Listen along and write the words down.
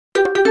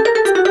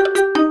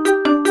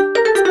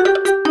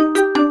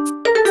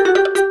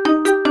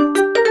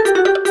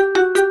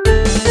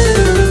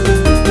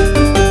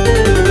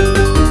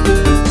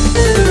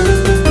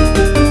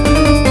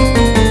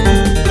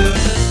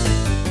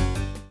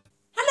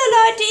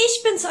Leute,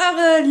 ich bin's,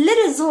 eure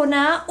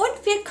LittleSonas,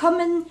 und wir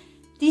kommen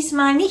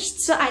diesmal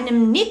nicht zu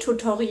einem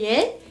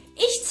Nähtutorial.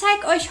 Ich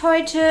zeige euch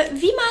heute,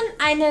 wie man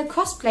eine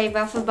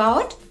Cosplay-Waffe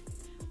baut.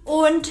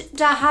 Und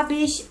da habe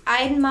ich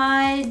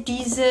einmal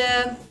diese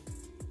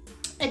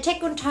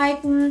Attack on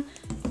Titan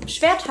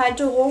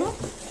Schwerthalterung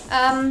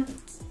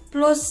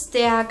plus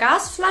der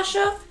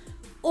Gasflasche.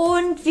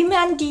 Und wie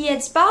man die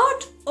jetzt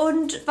baut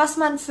und was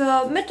man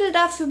für Mittel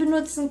dafür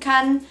benutzen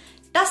kann,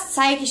 das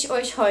zeige ich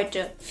euch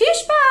heute. Viel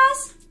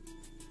Spaß!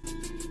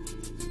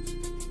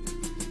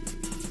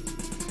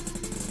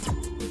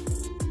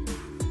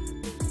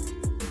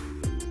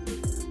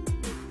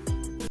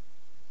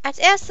 Als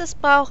erstes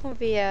brauchen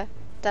wir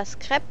das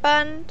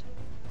Kreppband,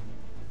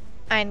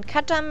 ein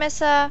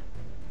Cuttermesser,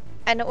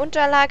 eine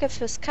Unterlage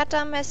fürs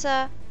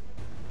Cuttermesser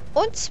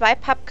und 2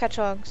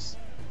 Pappkartons.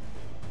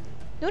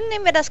 Nun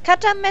nehmen wir das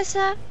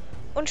Cuttermesser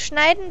und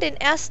schneiden den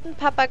ersten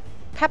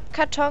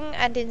Pappkarton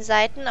an den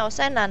Seiten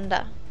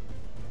auseinander.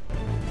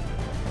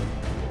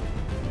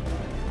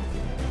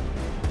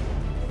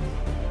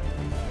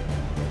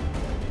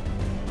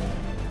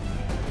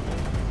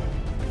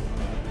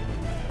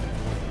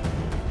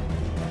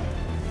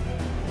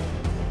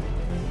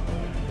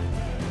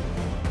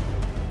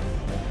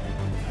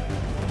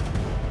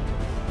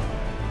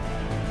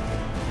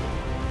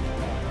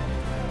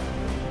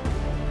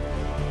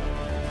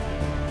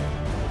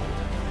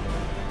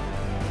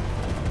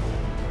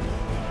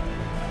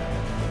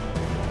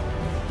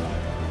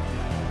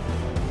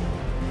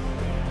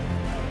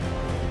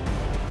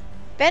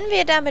 Wenn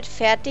wir damit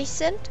fertig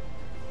sind,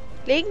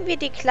 legen wir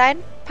die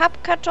kleinen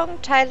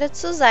Pappkartonteile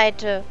zur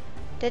Seite,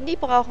 denn die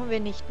brauchen wir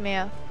nicht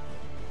mehr.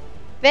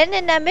 Wenn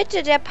in der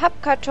Mitte der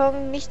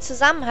Pappkarton nicht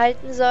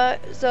zusammenhalten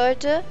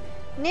sollte,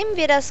 nehmen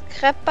wir das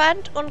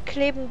Kreppband und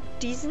kleben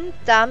diesen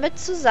damit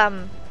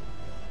zusammen.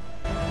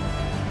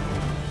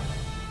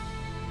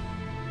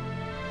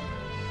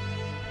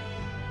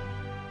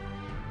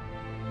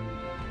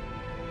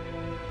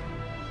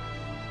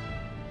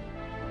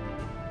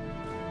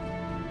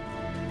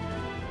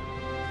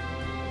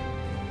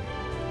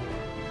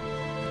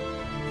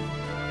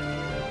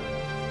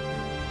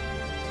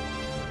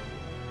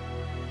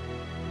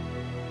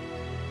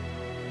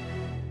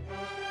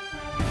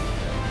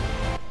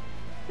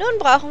 Nun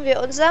brauchen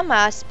wir unser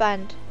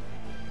Maßband.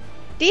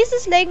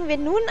 Dieses legen wir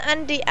nun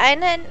an die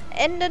eine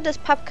Ende des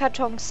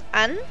Pappkartons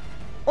an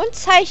und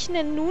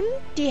zeichnen nun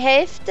die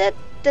Hälfte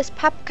des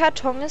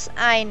Pappkartons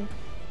ein.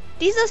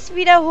 Dieses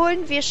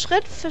wiederholen wir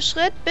Schritt für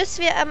Schritt, bis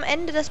wir am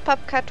Ende des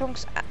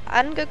Pappkartons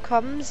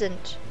angekommen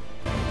sind.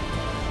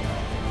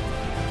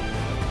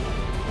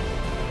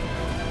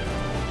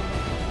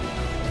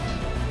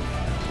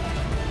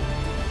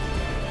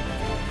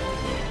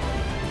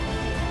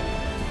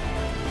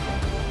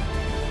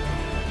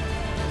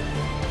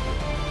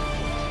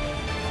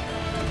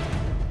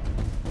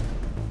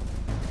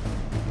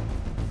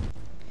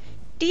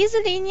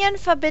 Diese Linien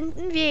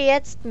verbinden wir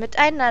jetzt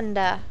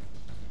miteinander.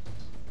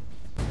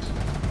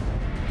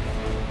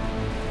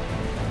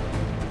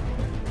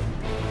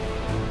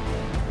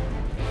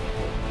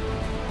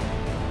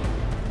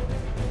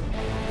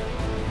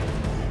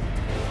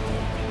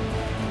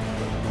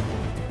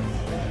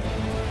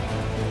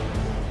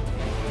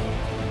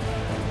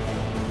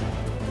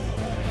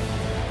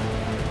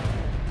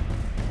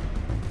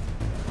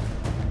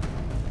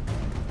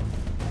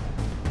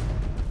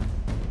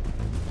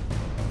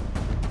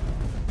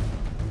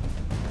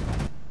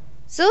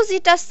 So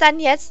sieht das dann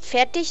jetzt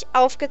fertig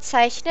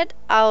aufgezeichnet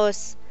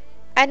aus.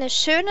 Eine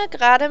schöne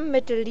gerade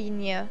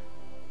Mittellinie.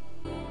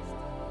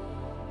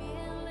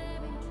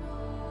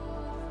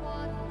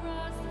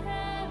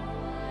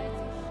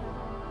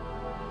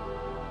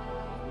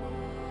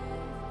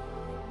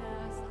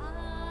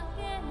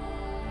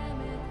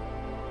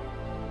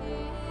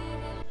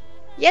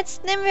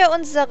 Jetzt nehmen wir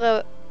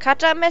unsere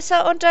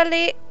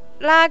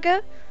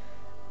Cuttermesserunterlage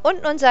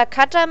und unser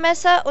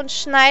Cuttermesser und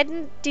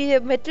schneiden die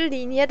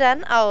Mittellinie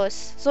dann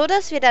aus, so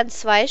dass wir dann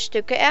 2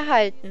 Stücke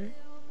erhalten.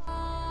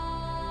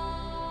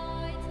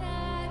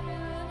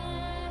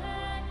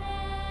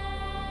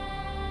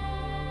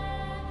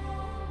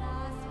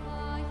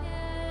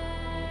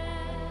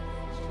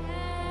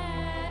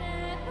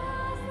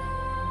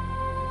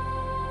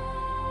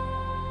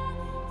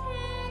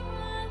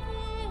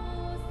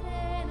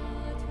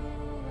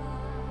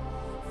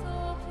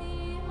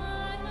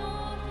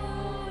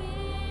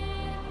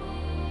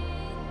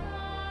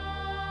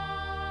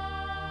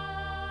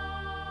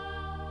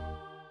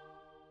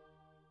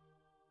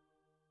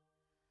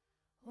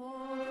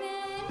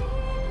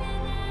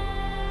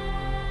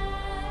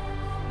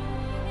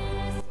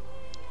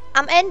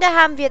 Am Ende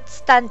haben wir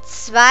jetzt dann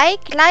 2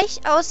 gleich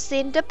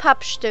aussehende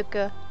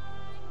Pappstücke.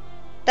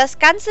 Das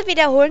Ganze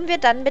wiederholen wir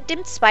dann mit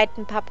dem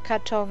zweiten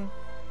Pappkarton,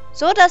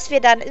 so dass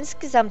wir dann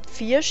insgesamt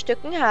 4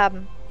 Stücken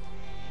haben.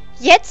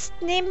 Jetzt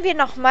nehmen wir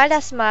nochmal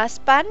das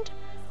Maßband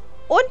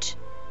und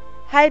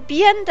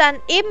halbieren dann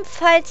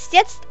ebenfalls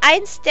jetzt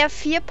eins der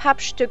 4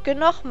 Pappstücke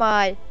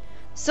nochmal,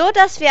 so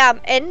dass wir am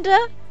Ende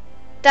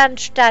dann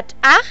statt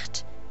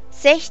 8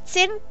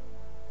 16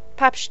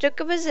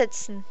 Pappstücke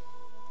besitzen.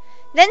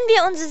 Wenn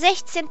wir unsere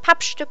 16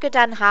 Pappstücke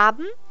dann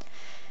haben,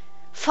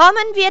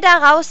 formen wir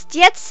daraus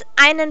jetzt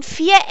einen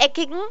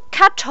viereckigen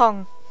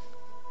Karton.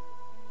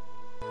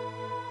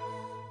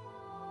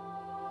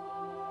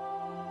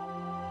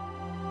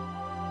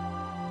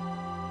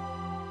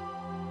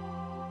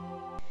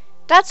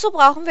 Dazu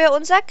brauchen wir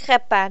unser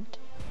Kreppband.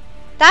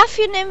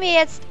 Dafür nehmen wir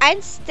jetzt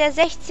eins der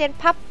 16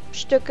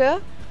 Pappstücke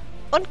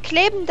und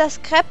kleben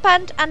das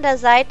Kreppband an der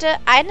Seite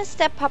eines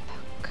der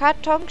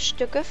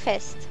Pappkartonstücke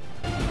fest.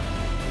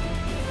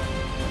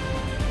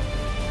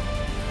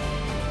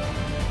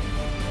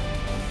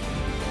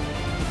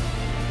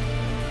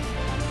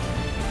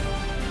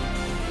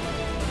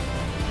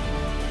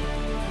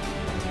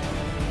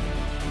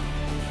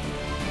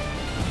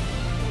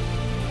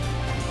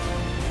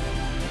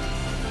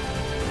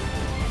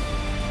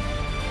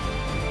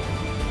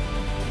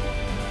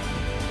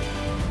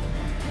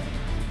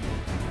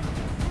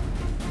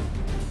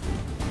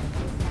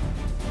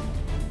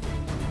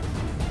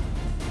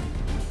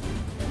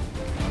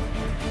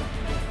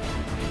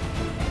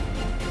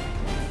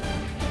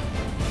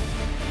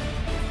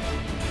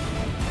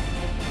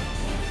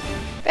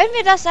 Wenn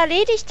wir das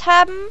erledigt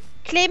haben,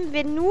 kleben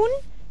wir nun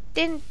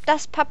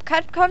das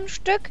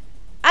Pappkartonstück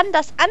an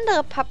das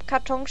andere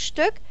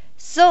Pappkartonstück,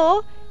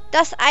 so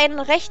dass ein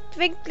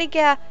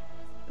rechtwinkliger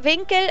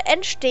Winkel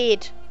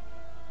entsteht.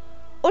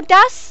 Und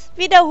das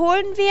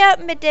wiederholen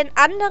wir mit den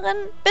anderen,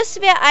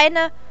 bis wir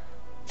eine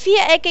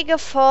viereckige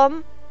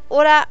Form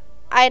oder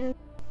ein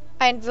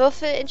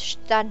Würfel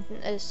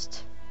entstanden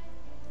ist.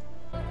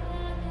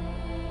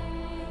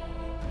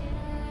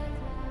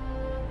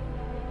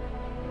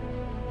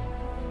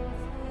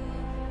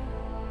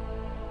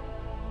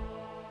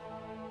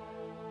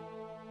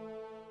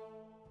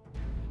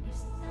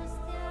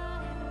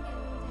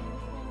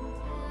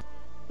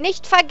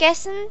 Nicht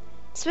vergessen,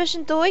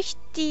 zwischendurch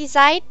die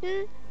Seiten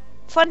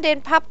von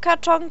den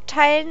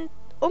Pappkartonteilen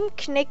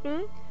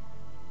umknicken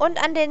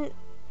und an den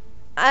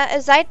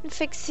Seiten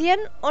fixieren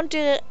und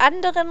die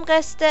anderen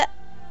Reste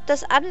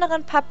des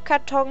anderen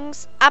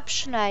Pappkartons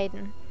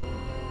abschneiden.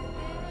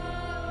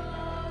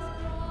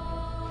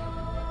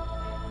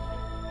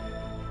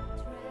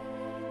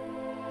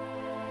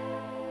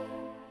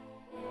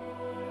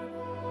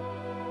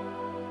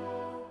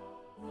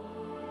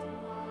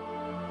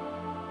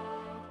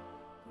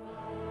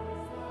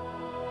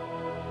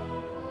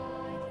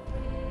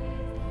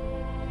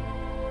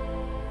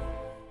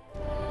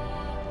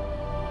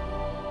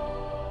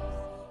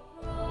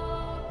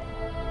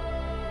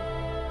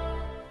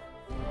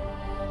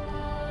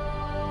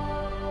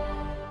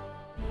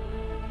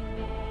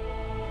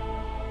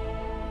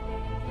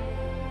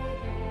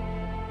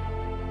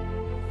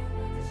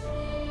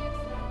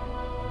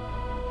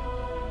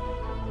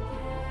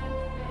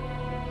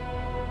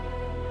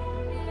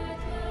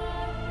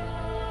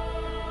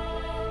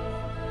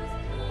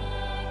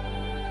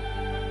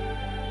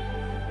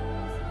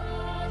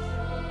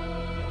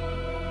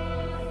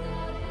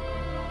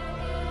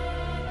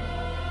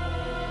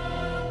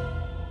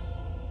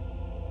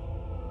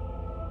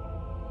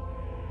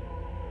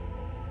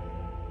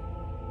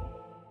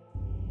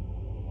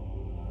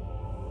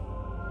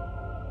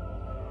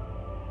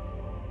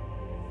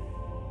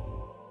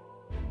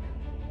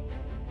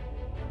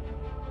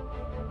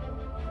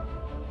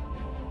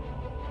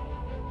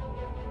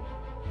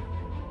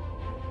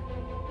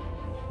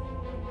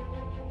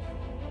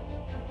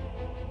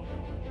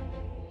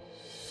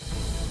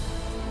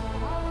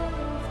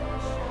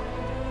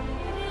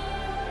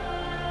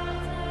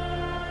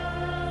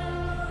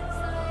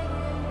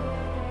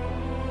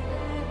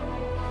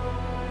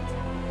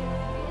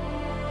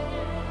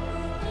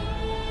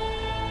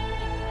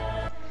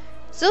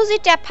 So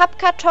sieht der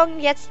Pappkarton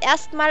jetzt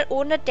erstmal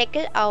ohne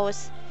Deckel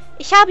aus.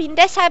 Ich habe ihn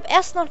deshalb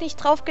erst noch nicht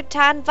drauf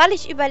getan, weil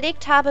ich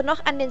überlegt habe,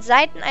 noch an den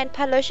Seiten ein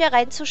paar Löcher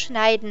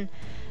reinzuschneiden,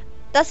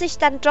 das ich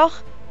dann doch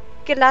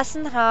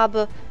gelassen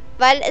habe,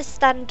 weil es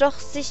dann doch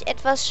sich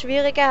etwas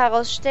schwieriger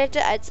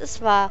herausstellte, als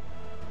es war.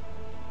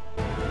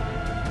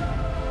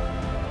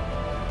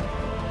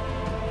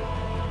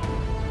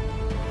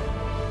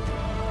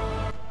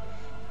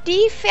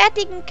 Die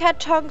fertigen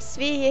Kartons,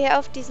 wie ihr hier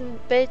auf diesem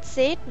Bild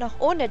seht, noch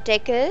ohne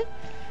Deckel,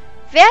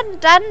 werden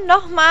dann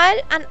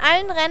nochmal an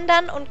allen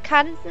Rändern und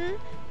Kanten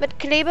mit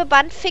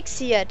Klebeband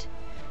fixiert,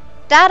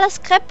 da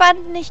das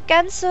Kreppband nicht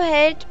ganz so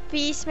hält,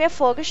 wie ich es mir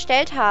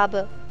vorgestellt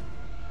habe.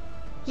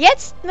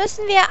 Jetzt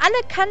müssen wir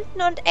alle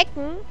Kanten und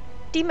Ecken,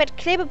 die mit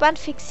Klebeband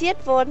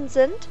fixiert worden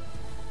sind,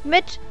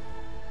 mit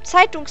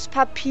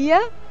Zeitungspapier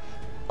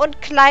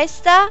und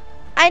Kleister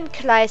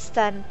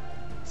einkleistern.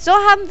 So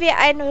haben wir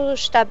eine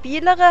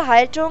stabilere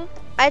Haltung,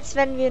 als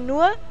wenn wir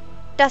nur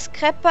das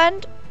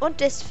Kreppband und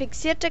das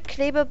fixierte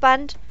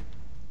Klebeband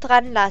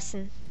dran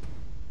lassen.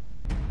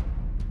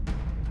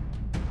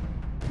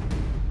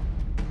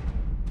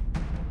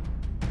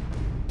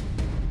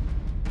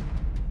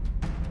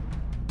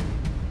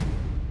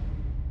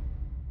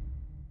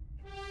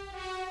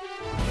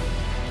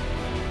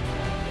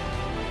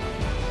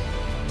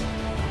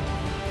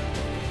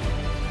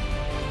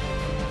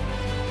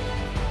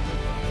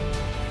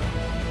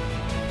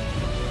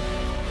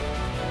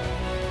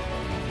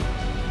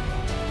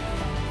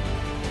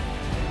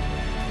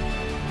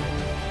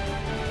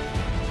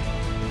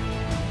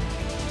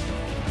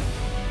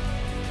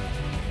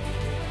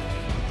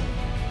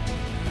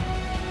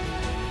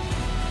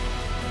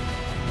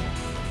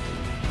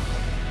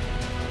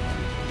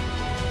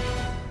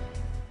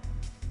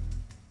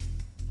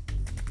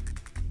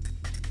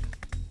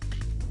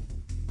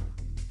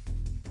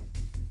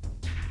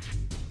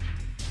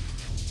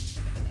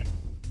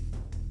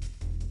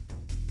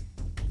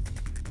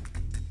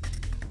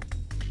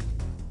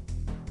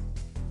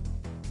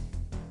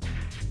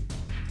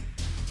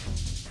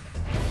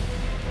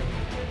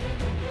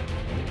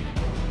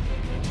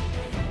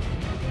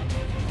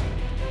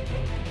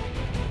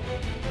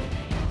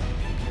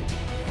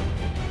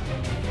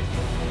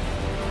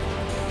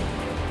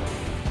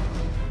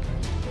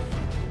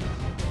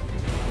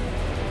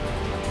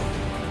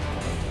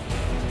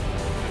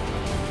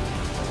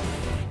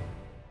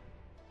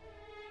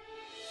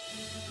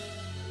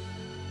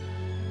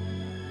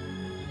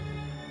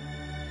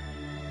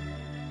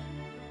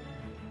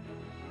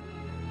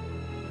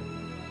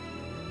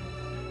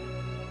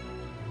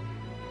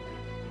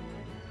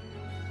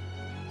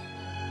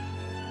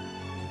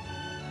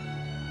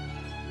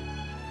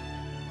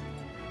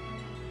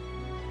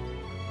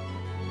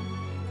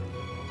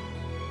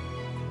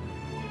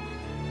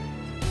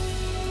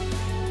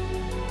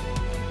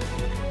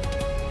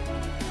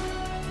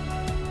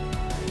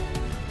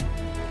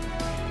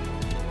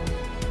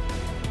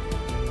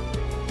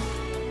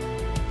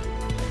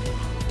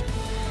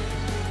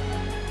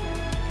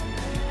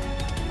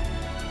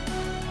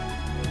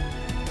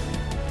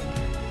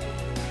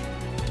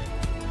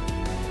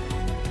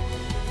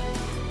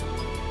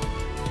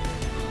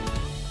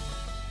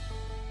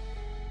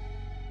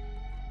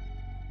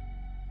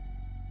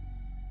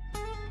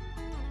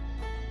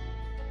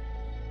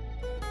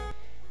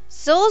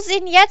 So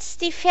sehen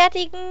jetzt die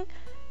fertigen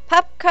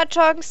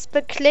Pappkartons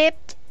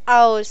beklebt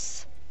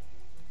aus.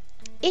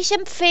 Ich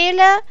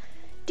empfehle,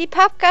 die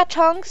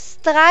Pappkartons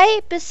 3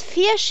 bis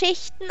 4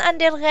 Schichten an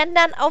den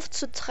Rändern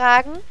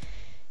aufzutragen,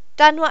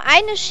 da nur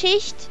eine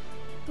Schicht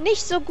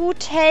nicht so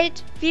gut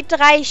hält wie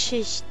 3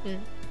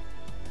 Schichten.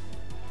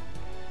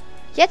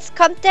 Jetzt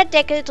kommt der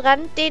Deckel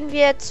dran, den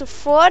wir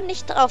zuvor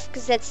nicht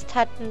draufgesetzt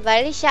hatten,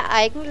 weil ich ja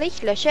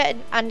eigentlich Löcher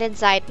an den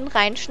Seiten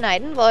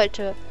reinschneiden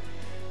wollte.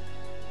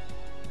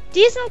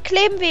 Diesen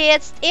kleben wir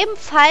jetzt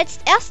ebenfalls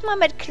erstmal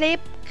mit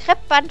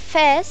Kreppband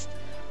fest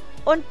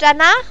und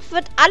danach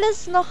wird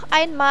alles noch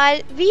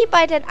einmal wie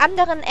bei den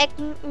anderen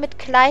Ecken mit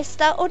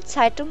Kleister und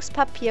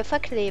Zeitungspapier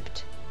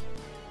verklebt.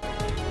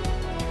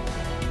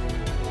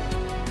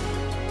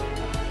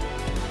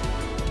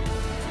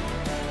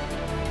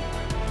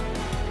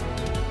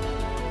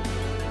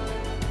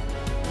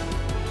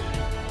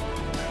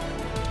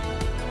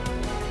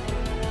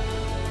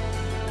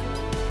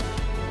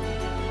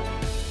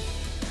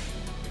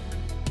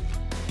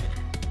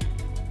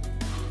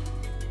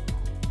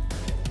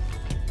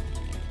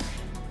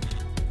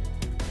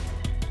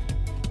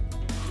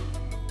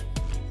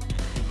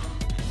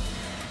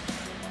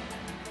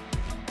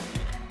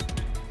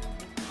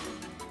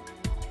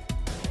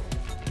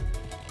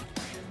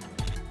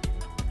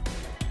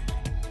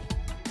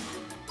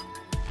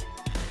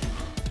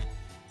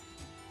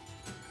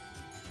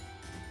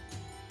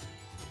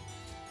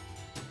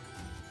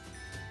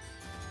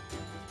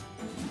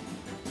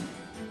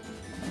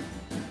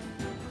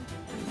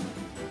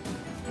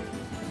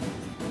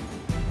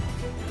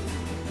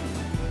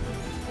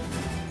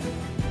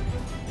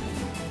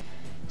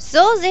 So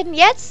sehen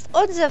jetzt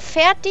unsere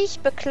fertig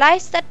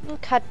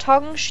bekleisterten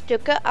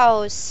Kartonstücke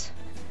aus.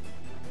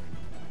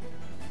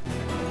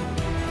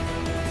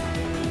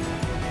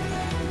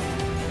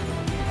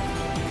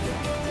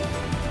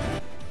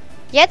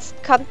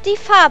 Jetzt kommt die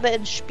Farbe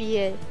ins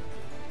Spiel.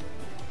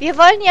 Wir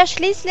wollen ja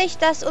schließlich,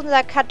 dass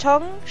unser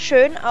Karton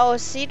schön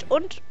aussieht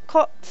und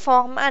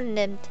Form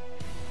annimmt.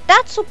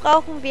 Dazu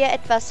brauchen wir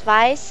etwas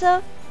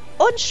weiße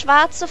und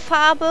schwarze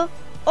Farbe,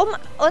 um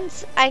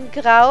uns ein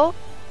Grau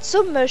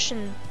zu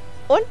mischen.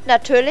 Und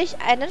natürlich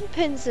einen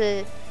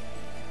Pinsel.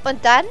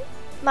 Und dann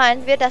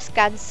malen wir das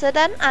Ganze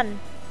dann an.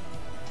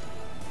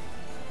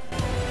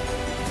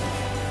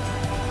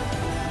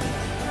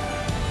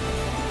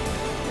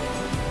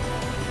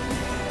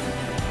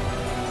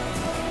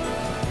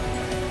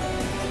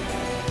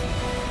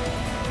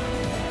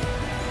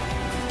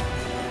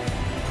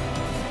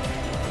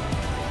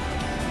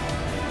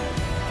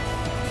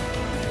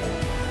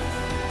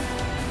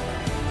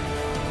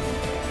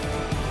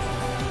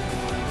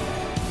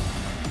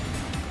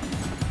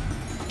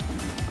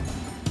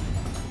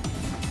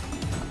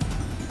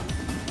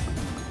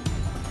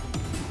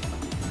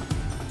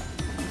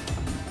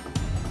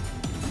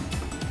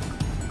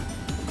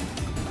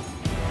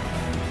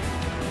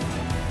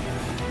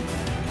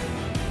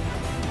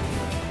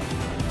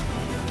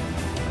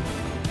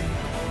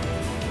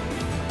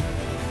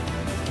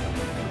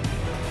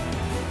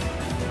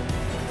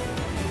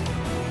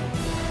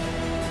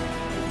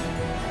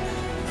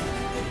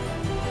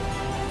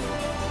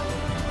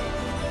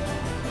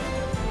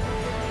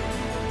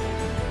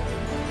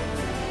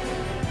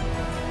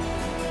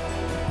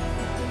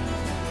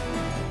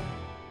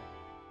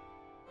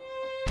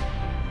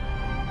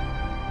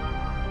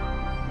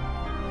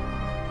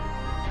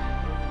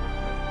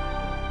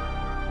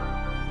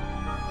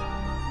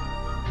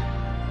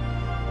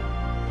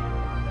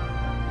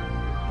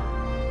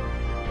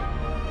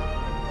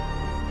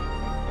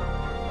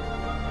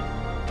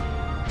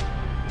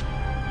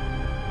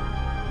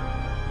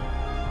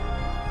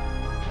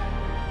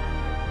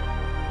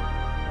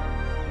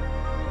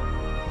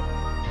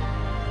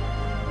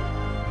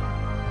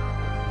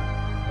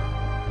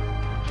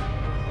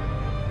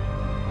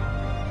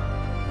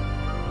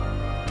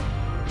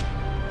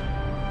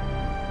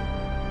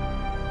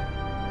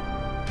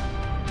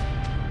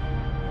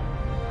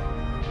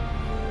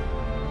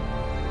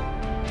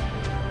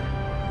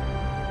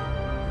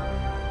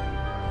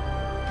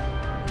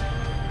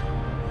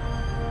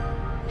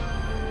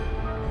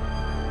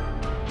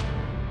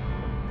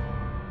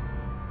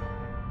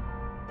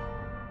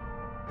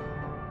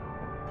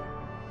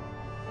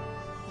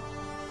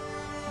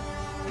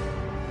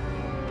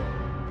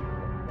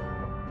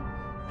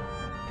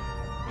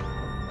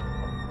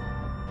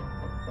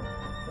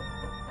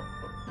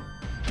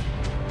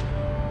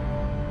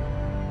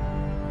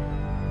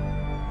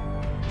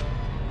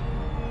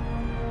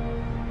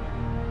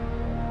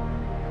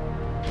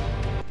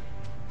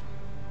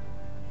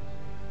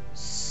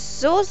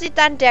 So sieht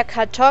dann der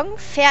Karton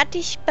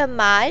fertig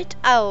bemalt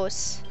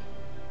aus.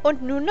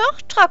 Und nun noch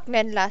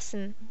trocknen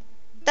lassen.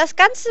 Das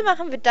Ganze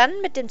machen wir dann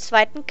mit dem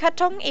zweiten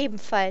Karton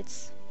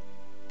ebenfalls.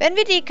 Wenn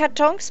wir die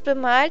Kartons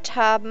bemalt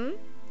haben,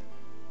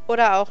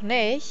 oder auch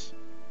nicht,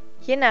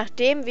 je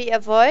nachdem wie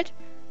ihr wollt,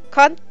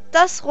 kommt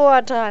das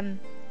Rohr dran.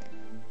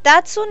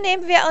 Dazu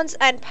nehmen wir uns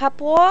ein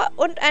Papprohr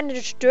und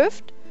einen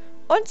Stift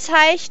und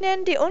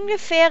zeichnen die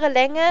ungefähre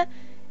Länge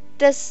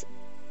des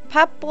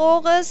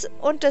Papprohres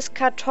und des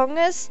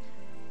Kartons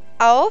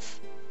auf,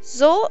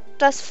 so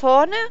dass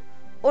vorne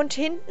und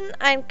hinten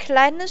ein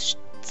kleines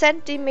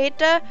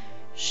Zentimeter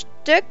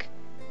Stück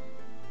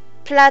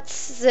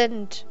Platz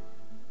sind.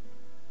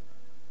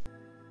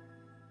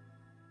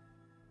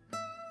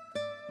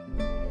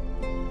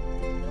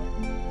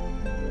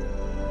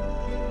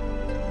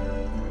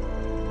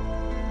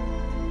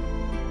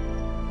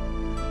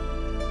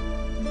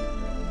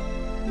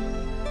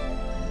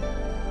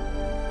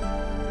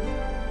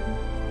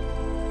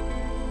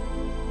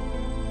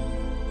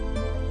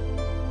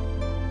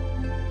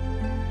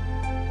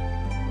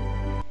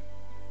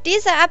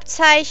 Diese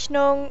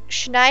Abzeichnung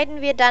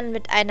schneiden wir dann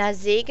mit einer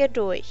Säge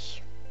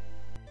durch.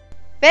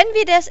 Wenn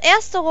wir das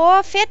erste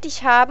Rohr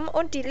fertig haben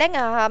und die Länge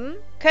haben,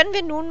 können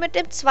wir nun mit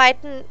dem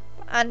zweiten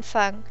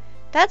anfangen.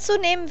 Dazu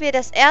nehmen wir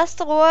das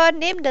erste Rohr,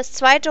 nehmen das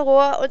zweite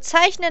Rohr und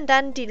zeichnen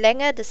dann die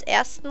Länge des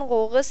ersten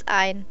Rohres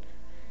ein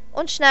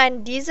und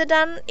schneiden diese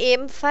dann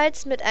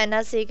ebenfalls mit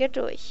einer Säge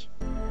durch.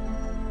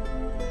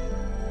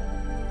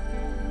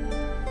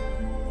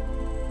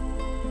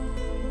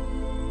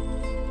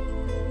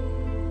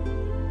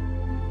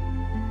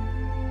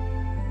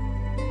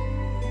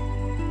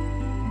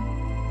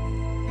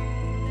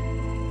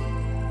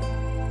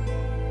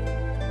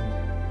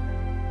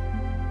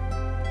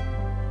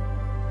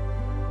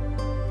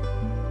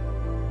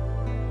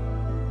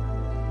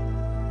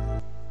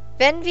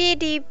 Wenn wir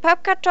die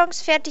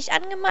Pappkartons fertig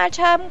angemalt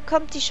haben,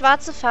 kommt die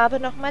schwarze Farbe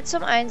nochmal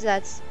zum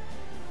Einsatz.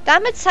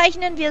 Damit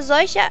zeichnen wir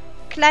solche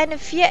kleine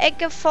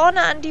Vierecke vorne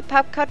an die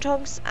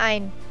Pappkartons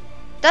ein.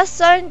 Das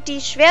sollen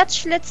die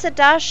Schwertschlitze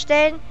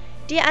darstellen,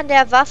 die an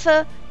der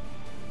Waffe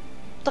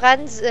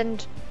dran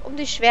sind, um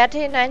die Schwerter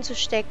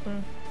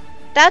hineinzustecken.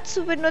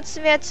 Dazu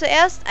benutzen wir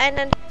zuerst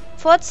eine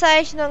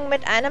Vorzeichnung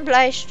mit einem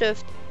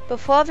Bleistift,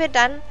 bevor wir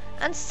dann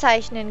ans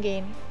Zeichnen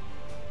gehen.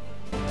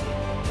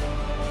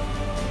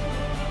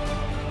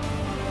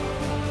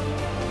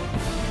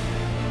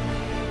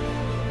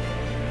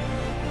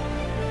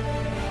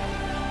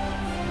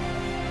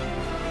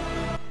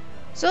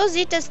 So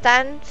sieht es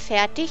dann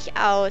fertig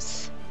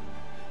aus.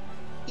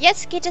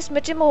 Jetzt geht es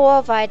mit dem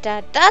Rohr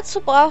weiter. Dazu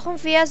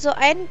brauchen wir so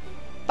einen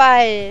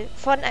Ball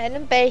von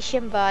einem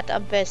Bällchenbad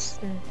am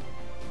besten.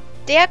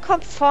 Der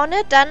kommt vorne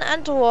dann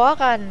an das Rohr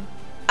ran.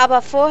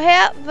 Aber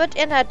vorher wird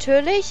er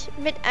natürlich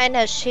mit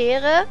einer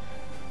Schere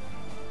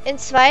in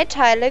 2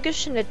 Teile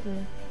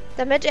geschnitten,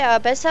 damit er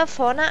besser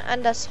vorne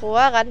an das Rohr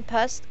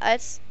ranpasst,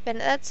 als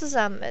wenn er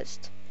zusammen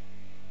ist.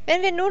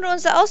 Wenn wir nun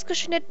unsere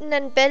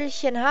ausgeschnittenen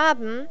Bällchen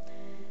haben,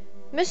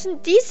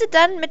 müssen diese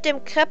dann mit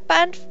dem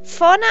Kreppband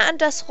vorne an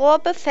das Rohr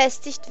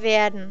befestigt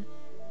werden.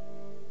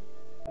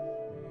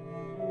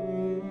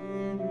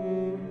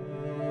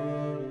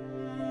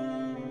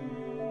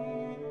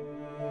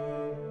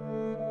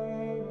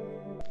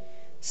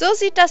 So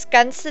sieht das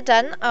Ganze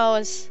dann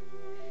aus.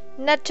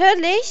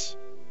 Natürlich,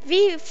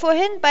 wie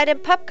vorhin bei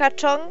dem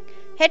Pappkarton,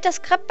 hält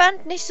das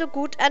Kreppband nicht so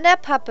gut an der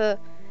Pappe.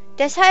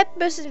 Deshalb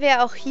müssen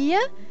wir auch hier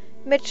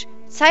mit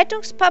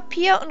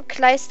Zeitungspapier und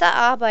Kleister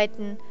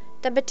arbeiten,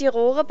 damit die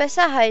Rohre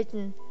besser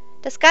halten.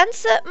 Das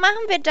Ganze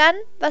machen wir dann,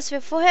 was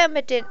wir vorher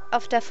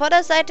auf der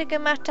Vorderseite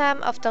gemacht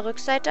haben, auf der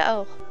Rückseite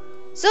auch.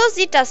 So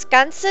sieht das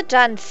Ganze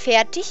dann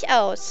fertig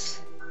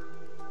aus.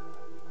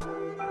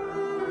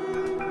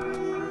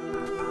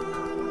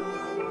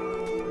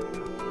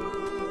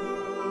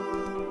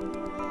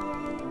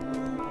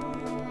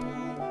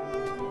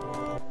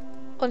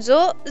 Und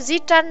so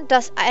sieht dann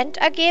das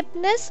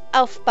Endergebnis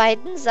auf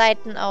beiden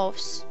Seiten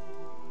aus.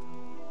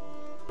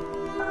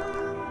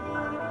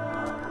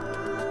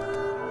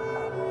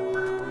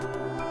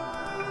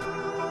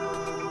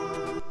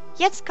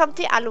 Jetzt kommt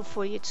die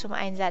Alufolie zum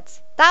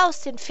Einsatz. Da aus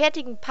den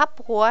fertigen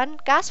Papprohren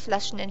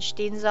Gasflaschen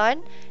entstehen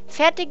sollen,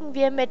 fertigen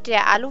wir mit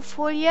der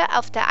Alufolie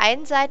auf der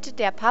einen Seite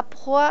der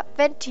Papprohr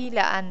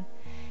Ventile an,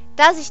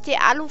 da sich die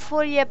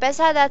Alufolie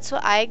besser dazu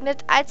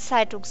eignet als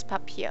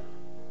Zeitungspapier.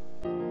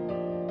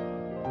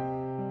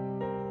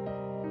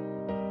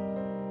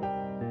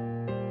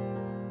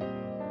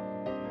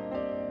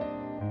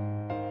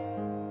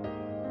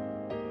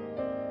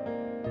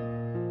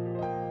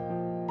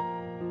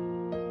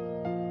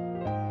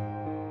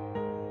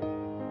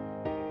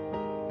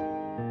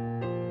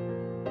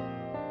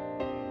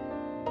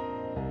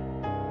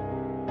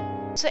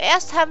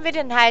 Zuerst haben wir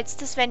den Hals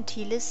des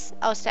Ventiles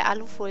aus der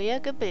Alufolie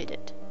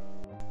gebildet.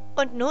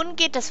 Und nun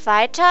geht es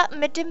weiter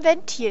mit dem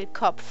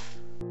Ventilkopf.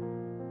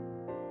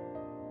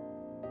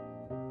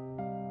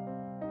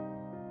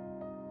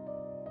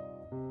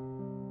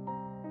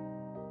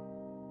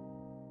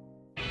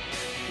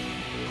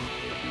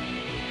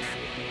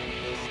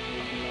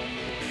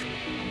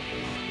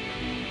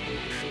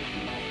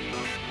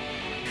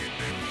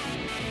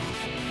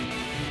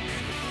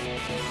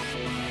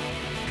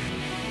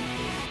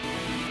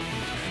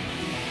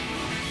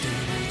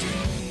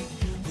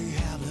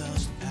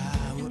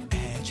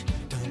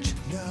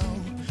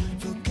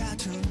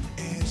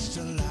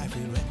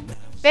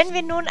 Wenn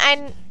wir nun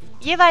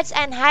jeweils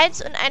einen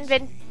Hals und einen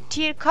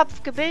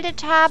Ventilkopf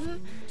gebildet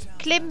haben,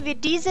 kleben wir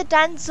diese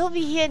dann, so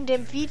wie hier in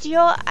dem Video,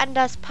 an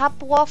das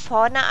Papprohr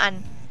vorne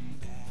an.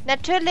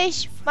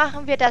 Natürlich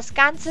machen wir das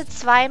Ganze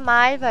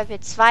zweimal, weil wir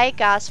 2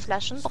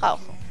 Gasflaschen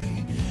brauchen.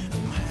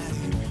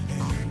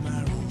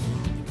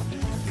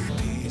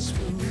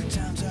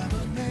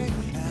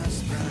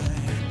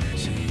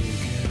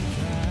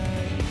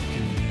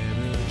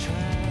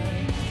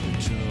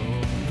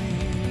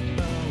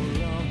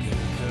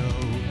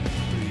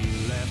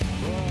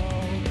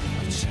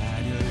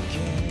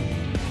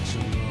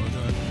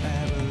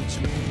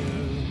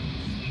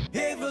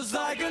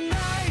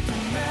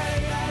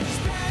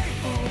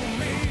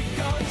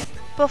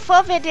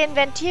 Bevor wir den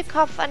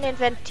Ventilkopf an den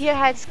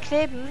Ventilhals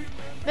kleben,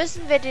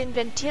 müssen wir den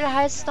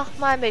Ventilhals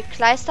nochmal mit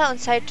Kleister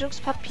und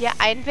Zeitungspapier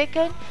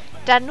einwickeln,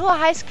 da nur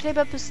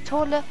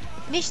Heißkleberpistole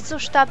nicht so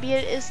stabil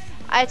ist,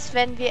 als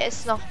wenn wir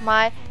es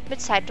nochmal mit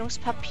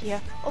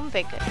Zeitungspapier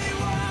umwickeln.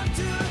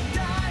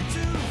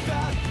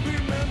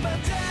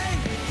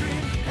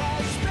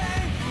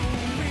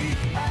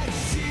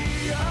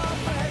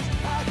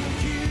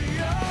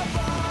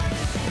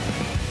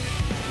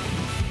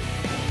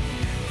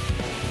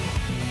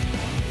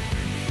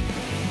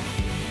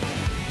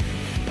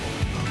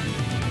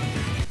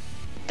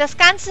 Das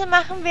Ganze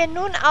machen wir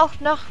nun auch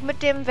noch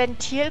mit dem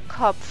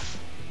Ventilkopf.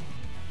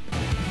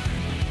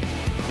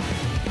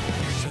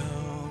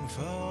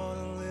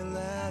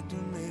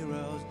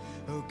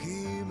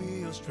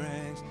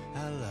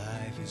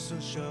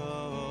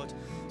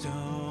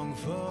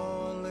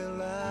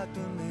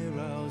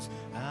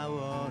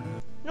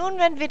 Nun,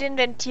 wenn wir den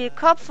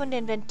Ventilkopf und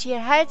den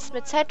Ventilhals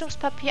mit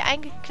Zeitungspapier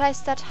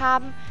eingekleistert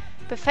haben,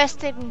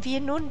 befestigen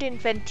wir nun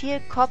den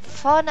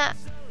Ventilkopf vorne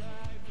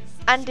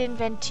an den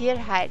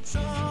Ventilhals.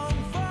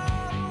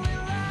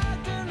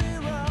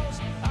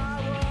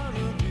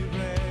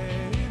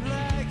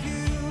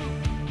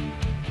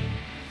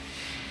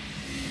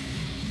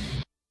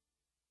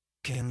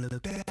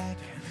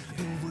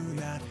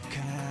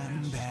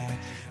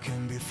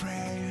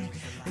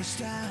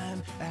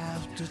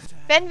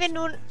 Wenn wir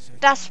nun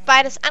das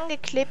beides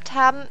angeklebt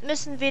haben,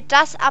 müssen wir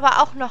das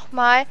aber auch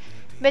nochmal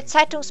mit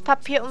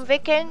Zeitungspapier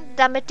umwickeln,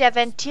 damit der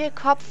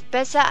Ventilkopf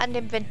besser an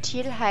dem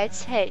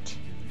Ventilhals hält.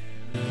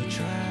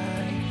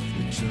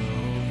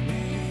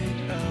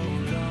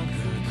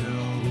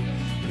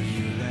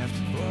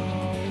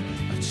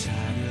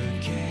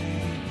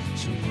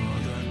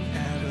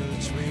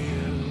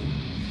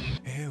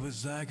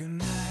 Like a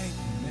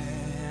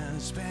nightmare,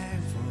 it's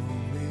painful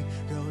me,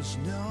 'cause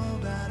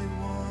nobody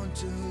want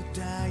to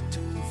die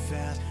too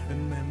fast.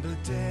 Remember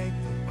day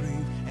for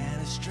green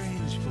and it's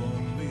strange for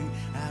me.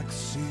 I could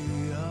see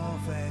your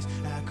face,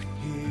 I could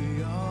hear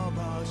your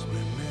voice.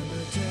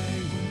 Remember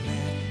day we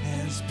met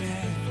and it's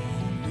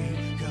painful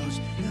me, 'cause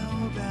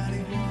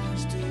nobody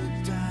wants to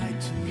die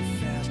too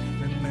fast.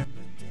 Remember.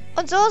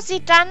 Und so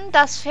sieht dann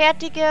das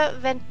fertige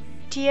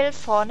Ventil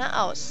vorne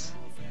aus.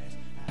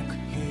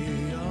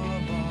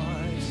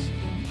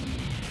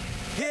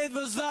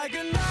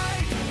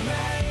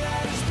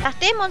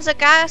 Nachdem unsere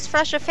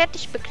Gasflasche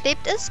fertig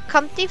beklebt ist,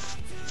 kommt die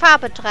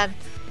Farbe dran.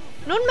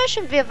 Nun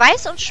mischen wir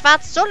Weiß und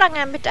Schwarz so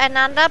lange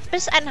miteinander,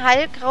 bis ein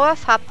hellgrauer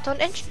Farbton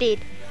entsteht.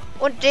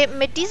 Und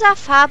mit dieser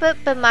Farbe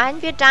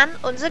bemalen wir dann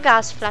unsere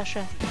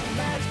Gasflasche.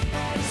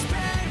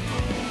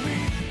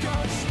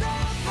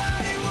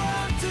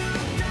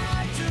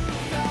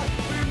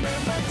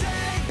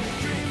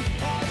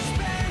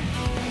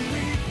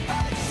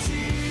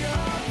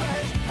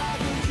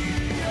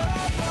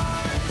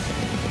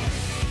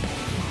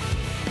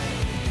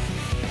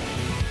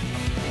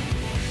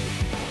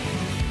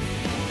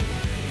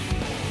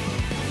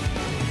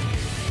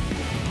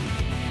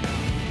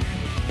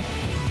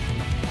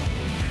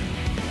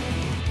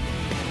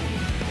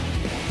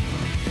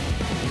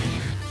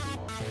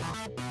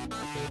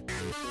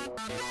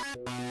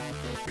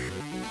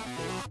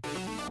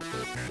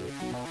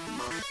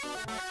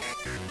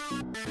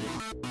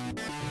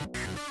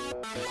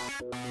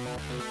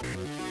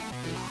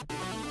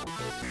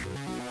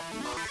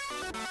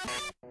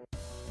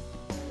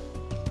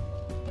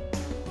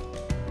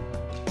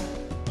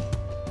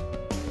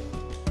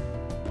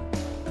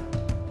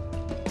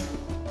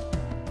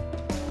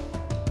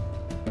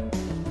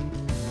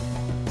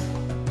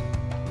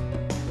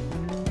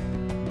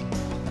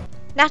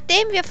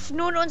 Nachdem wir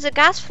nun unsere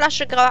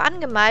Gasflasche grau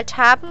angemalt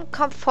haben,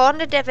 kommt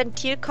vorne der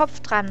Ventilkopf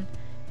dran.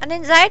 An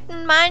den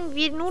Seiten malen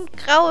wir nun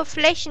graue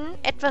Flächen,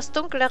 etwas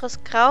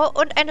dunkleres Grau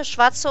und eine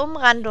schwarze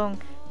Umrandung.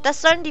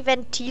 Das sollen die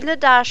Ventile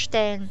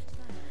darstellen.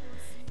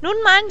 Nun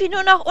malen wir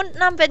nur noch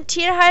unten am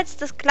Ventilhals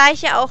das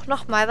gleiche auch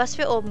nochmal, was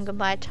wir oben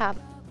gemalt haben.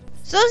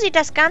 So sieht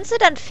das Ganze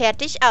dann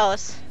fertig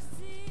aus.